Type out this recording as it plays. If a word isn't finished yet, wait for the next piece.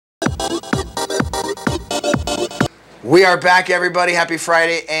We are back, everybody. Happy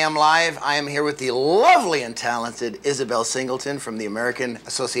Friday, AM Live. I am here with the lovely and talented Isabel Singleton from the American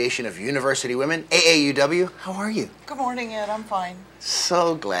Association of University Women, AAUW. How are you? Good morning, Ed. I'm fine.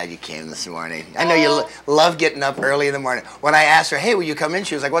 So glad you came this morning. I know you love getting up early in the morning. When I asked her, hey, will you come in?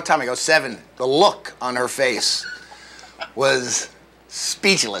 She was like, what time? I go, 7. The look on her face was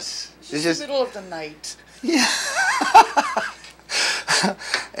speechless. It's just the middle of the night. Yeah.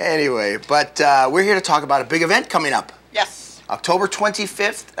 Anyway, but we're here to talk about a big event coming up. Yes. October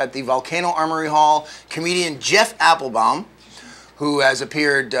 25th at the Volcano Armory Hall. Comedian Jeff Applebaum, who has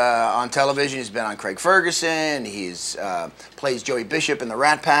appeared on television. He's been on Craig Ferguson. He's plays Joey Bishop in the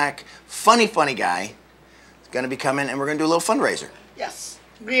Rat Pack. Funny guy. He's going to be coming, and we're going to do a little fundraiser. Yes,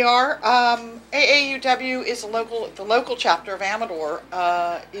 we are. AAUW is the local chapter of Amador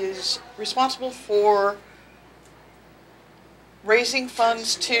is responsible for raising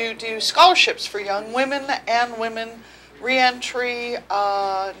funds to do scholarships for young women and women re-entry,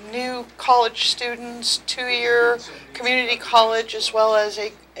 new college students, 2-year community college, as well as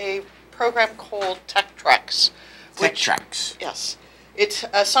a program called Tech Treks. Tech Treks. Yes. It's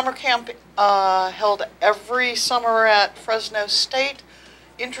a summer camp held every summer at Fresno State,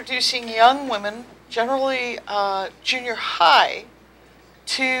 introducing young women, generally junior high,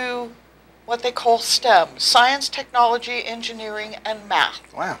 to what they call STEM, science, technology, engineering, and math.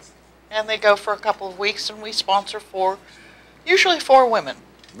 Wow. And they go for a couple of weeks, and we sponsor usually 4 women.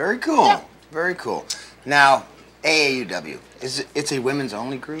 Very cool. Yeah. Very cool. Now, AAUW, it's a women's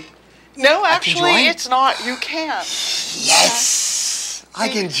only group? No, actually, it's not. You can. Yes! I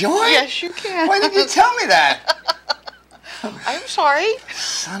can join? Yes, you can. Why didn't you tell me that? I'm sorry.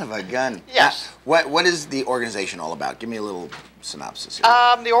 Son of a gun. Yes. Now, what is the organization all about? Give me a little synopsis here.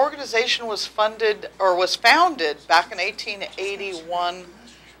 The organization was founded back in 1881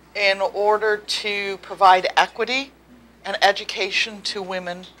 in order to provide equity and education to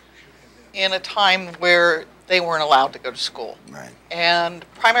women in a time where they weren't allowed to go to school. Right. And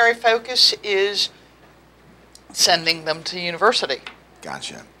primary focus is sending them to university.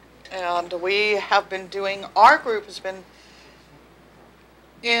 Gotcha. And we have been doing, our group has been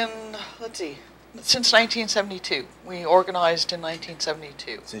in, let's see, since 1972. We organized in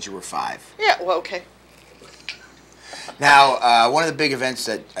 1972. Since you were 5. Yeah, well, okay. Now, one of the big events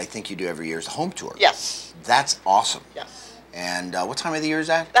that I think you do every year is the home tour. Yes. That's awesome. Yes. And what time of the year is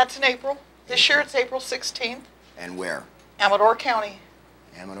that? That's in April. This year it's April 16th. And where? Amador County.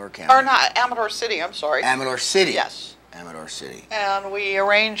 Amador County. Or not, Amador City, I'm sorry. Amador City. Yes. Amador City. And we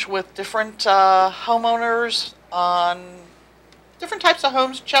arrange with different homeowners on different types of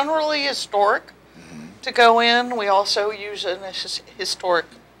homes, generally historic, to go in. We also use an historic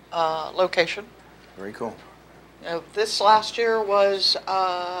location. Very cool. You know, this last year was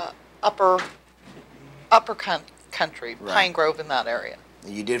upper country, Right. Pine Grove in that area.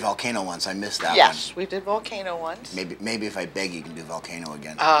 You did Volcano once. I missed that one. Yes, we did Volcano once. Maybe if I beg, you can do Volcano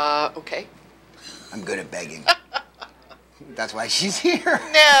again. Okay. I'm good at begging. That's why she's here. Yeah,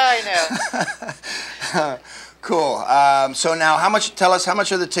 I know. Cool. So now, tell us, how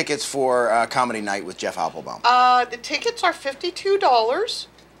much are the tickets for Comedy Night with Jeff Applebaum? The tickets are $52,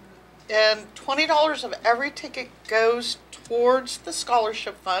 and $20 of every ticket goes towards the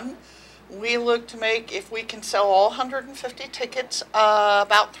scholarship fund. We look to make, if we can sell all 150 tickets,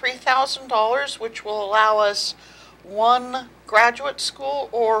 about $3,000, which will allow us 1 graduate school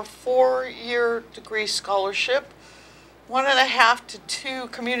or 4-year degree scholarship, 1.5 to 2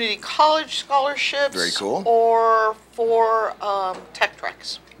 community college scholarships. Very cool. Or 4 Tech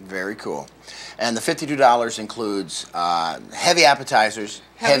Treks. Very cool. And the $52 includes heavy appetizers.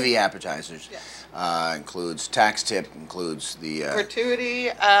 Heavy appetizers. Yes. Includes tax tip. Includes the gratuity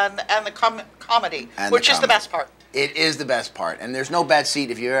and the comedy, which is the best part. It is the best part, and there's no bad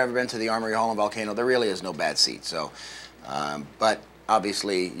seat. If you've ever been to the Armory Hall in Volcano, there really is no bad seat. So, but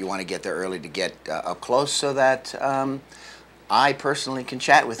obviously you want to get there early to get up close so that I personally can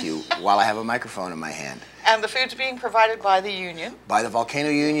chat with you while I have a microphone in my hand. And the food's being provided by the Union. By the Volcano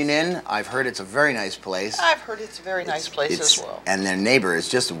Union Inn. I've heard it's a very nice place. I've heard it's a very nice place as well. And their neighbor is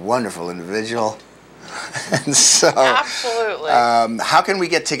just a wonderful individual. And so, absolutely. How can we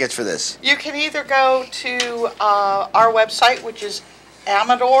get tickets for this? You can either go to our website, which is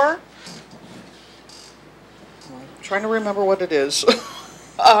Amador. I'm trying to remember what it is.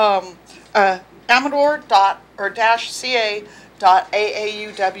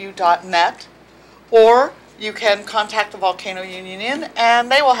 Amador.ca.aauw.net, or you can contact the Volcano Union Inn,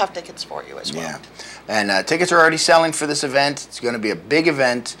 and they will have tickets for you as well. Yeah, and tickets are already selling for this event. It's going to be a big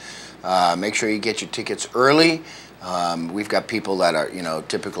event. Make sure you get your tickets early. We've got people that are, you know,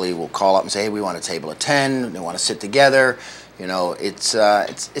 typically will call up and say, hey, we want a table of 10, they want to sit together. You know, it's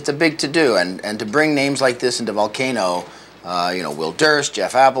a big to-do, and to bring names like this into Volcano, you know, Will Durst,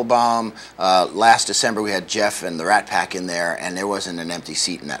 Jeff Applebaum. Last December we had Jeff and the Rat Pack in there, and there wasn't an empty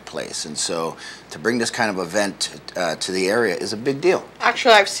seat in that place. And so to bring this kind of event to the area is a big deal.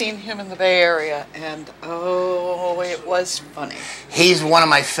 Actually, I've seen him in the Bay Area, and oh, it was funny. He's one of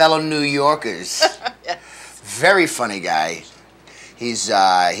my fellow New Yorkers. Yes. Very funny guy. He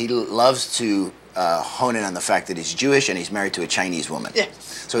loves to hone in on the fact that he's Jewish and he's married to a Chinese woman.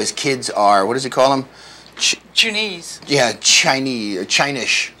 Yes. So his kids are, what does he call them? Chinese. Yeah, Chinese or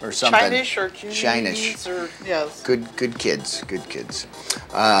Chinish or something. Chinish or Chinese or yes. Good kids. Good kids.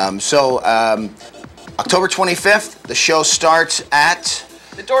 October 25th, the show starts at.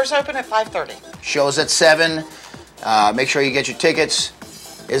 The doors open at 5:30. Show's at 7. Make sure you get your tickets.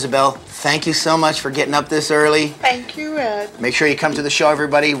 Isabel, thank you so much for getting up this early. Thank you, Ed. Make sure you come to the show,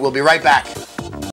 everybody. We'll be right back.